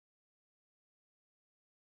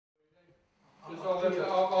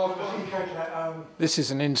This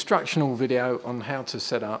is an instructional video on how to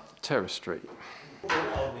set up Terrace Street.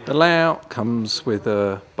 The layout comes with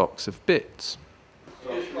a box of bits.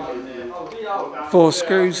 4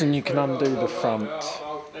 screws and you can undo the front.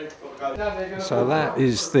 So that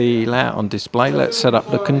is the layout on display. Let's set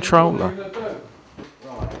up the controller.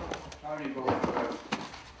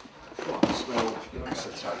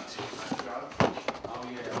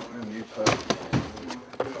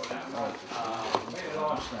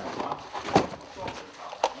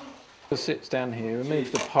 It sits down here,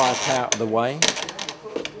 remove the pipe out of the way,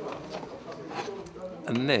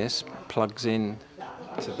 and this plugs in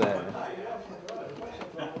to there.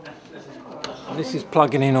 And this is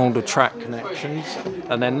plugging in all the track connections,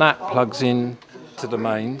 and then that plugs in to the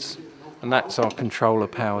mains, and that's our controller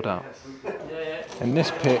powered up. And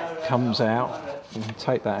this pit comes out, you can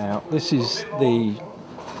take that out. This is the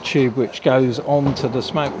tube which goes onto the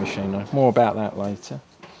smoke machine. More about that later.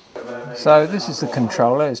 So this is the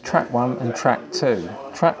controller. It's track 1 and track 2.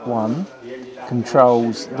 Track 1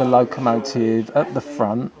 controls the locomotive at the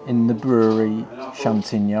front in the brewery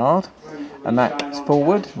shunting yard, and that's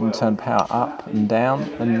forward and turn power up and down,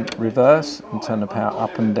 and reverse and turn the power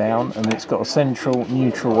up and down, and it's got a central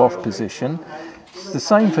neutral off position. It's the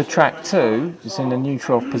same for track 2. It's in a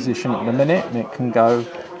neutral off position at the minute, and it can go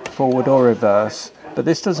forward or reverse, but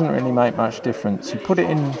this doesn't really make much difference. You put it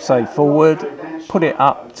in, say, forward, put it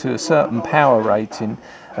up to a certain power rating,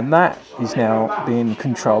 and that is now being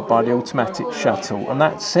controlled by the automatic shuttle, and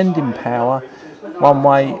that's sending power one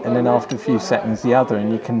way and then after a few seconds the other,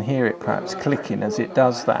 and you can hear it perhaps clicking as it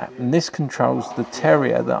does that. And this controls the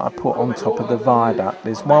terrier that I put on top of the viaduct.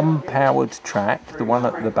 There's one powered track, the one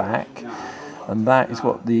at the back, and that is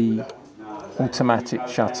what the automatic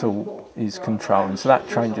shuttle is controlling. So that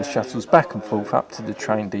train just shuttles back and forth up to the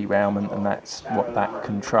train derailment, and that's what that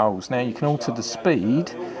controls. Now you can alter the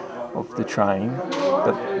speed of the train,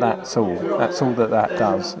 but that's all that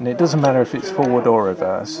does. And it doesn't matter if it's forward or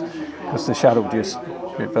reverse, because the shuttle just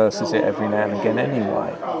reverses it every now and again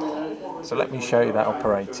anyway. So let me show you that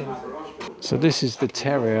operating. So this is the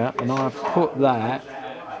terrier, and I've put that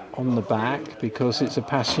on the back because it's a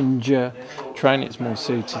passenger train. It's more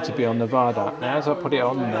suited to be on the viaduct. Now as I put it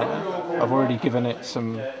on there, I've already given it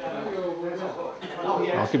some,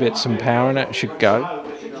 I'll give it some power and it should go.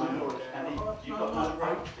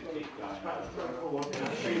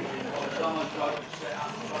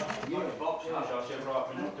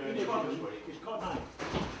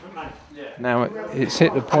 Now it's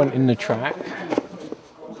hit the point in the track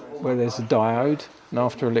where there's a diode, and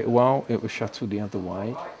after a little while it will shuttle the other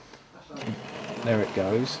way. There it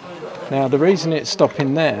goes. Now the reason it's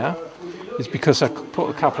stopping there is because I put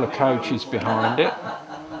a couple of coaches behind it.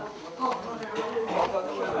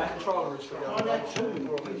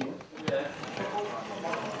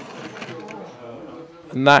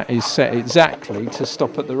 And that is set exactly to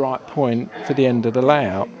stop at the right point for the end of the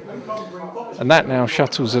layout. And that now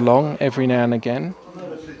shuttles along every now and again.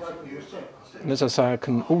 And as I say, I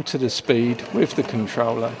can alter the speed with the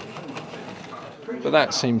controller. But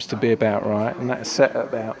that seems to be about right, and that's set at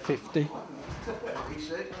about 50.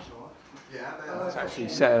 It's actually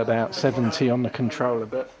set at about 70 on the controller,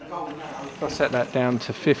 but if I set that down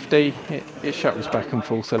to 50, it shuttles back and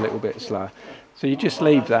forth a little bit slower. So you just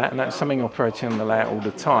leave that, and that's something operating on the layout all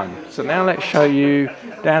the time. So now let's show you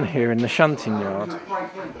down here in the shunting yard.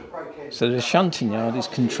 So the shunting yard is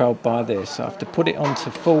controlled by this. I have to put it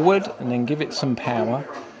onto forward and then give it some power,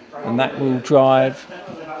 and that will drive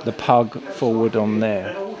the pug forward on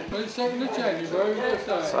there.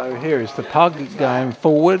 So here is the pug going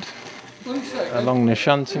forward along the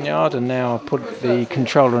shunting yard, and now I put the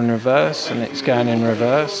controller in reverse and it's going in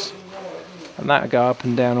reverse, and that'll go up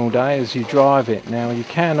and down all day as you drive it. Now you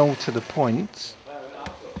can alter the points,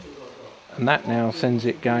 and that now sends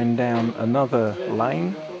it going down another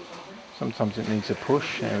lane. Sometimes it needs a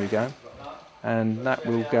push, there we go, and that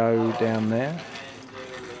will go down there.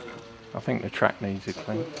 I think the track needs a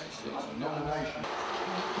clean.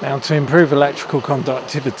 Now to improve electrical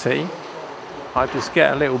conductivity, I just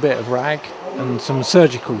get a little bit of rag and some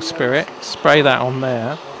surgical spirit, spray that on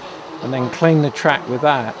there, and then clean the track with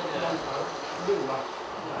that.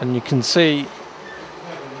 And you can see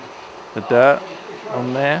the dirt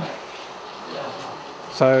on there.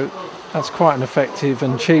 So that's quite an effective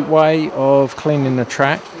and cheap way of cleaning the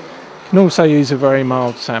track. You can also use a very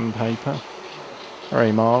mild sandpaper.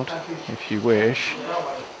 Very mild, if you wish.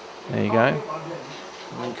 There you go.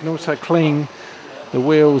 And you can also clean the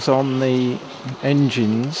wheels on the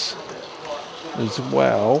engines as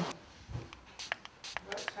well.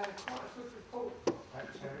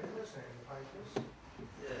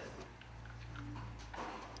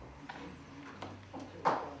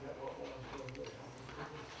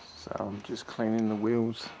 So I'm just cleaning the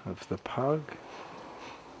wheels of the Pug,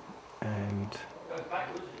 and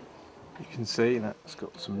you can see that's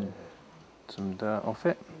got some dirt off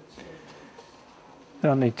it.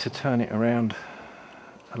 Now I need to turn it around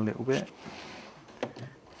a little bit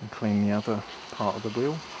and clean the other part of the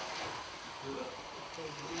wheel.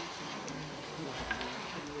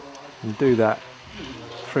 And do that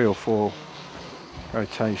 3 or 4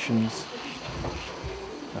 rotations.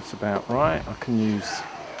 That's about right. I can use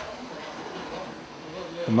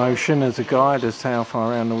the motion as a guide as to how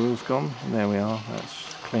far around the wheel's gone. And there we are.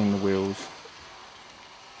 Let's clean the wheels.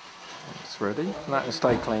 It's ready. And that will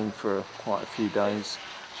stay clean for quite a few days,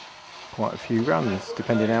 quite a few runs,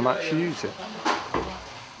 depending how much you use it.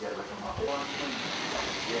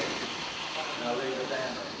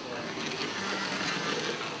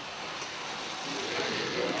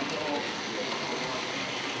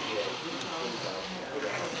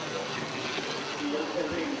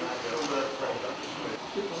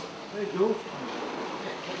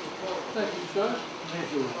 Thank you, sir.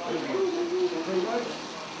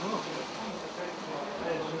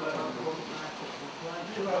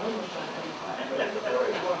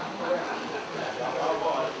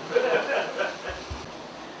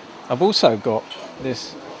 I've also got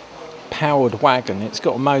this powered wagon. It's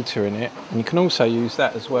got a motor in it, and you can also use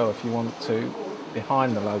that as well if you want to,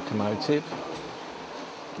 behind the locomotive,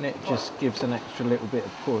 and it just gives an extra little bit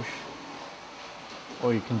of push.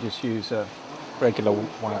 Or you can just use a regular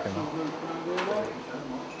wagon.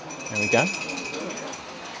 There we go.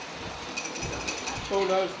 All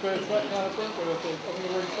those spare track now, I think, but I think I'm going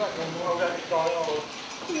to retrack them more.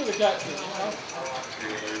 Look at the gaps in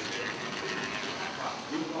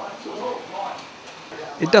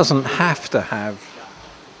it, It doesn't have to have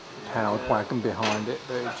a powered wagon behind it,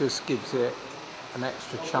 but it just gives it an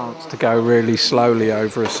extra chance to go really slowly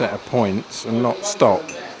over a set of points and not stop.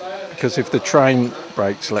 Because if the train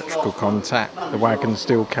breaks electrical contact, the wagon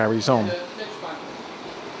still carries on.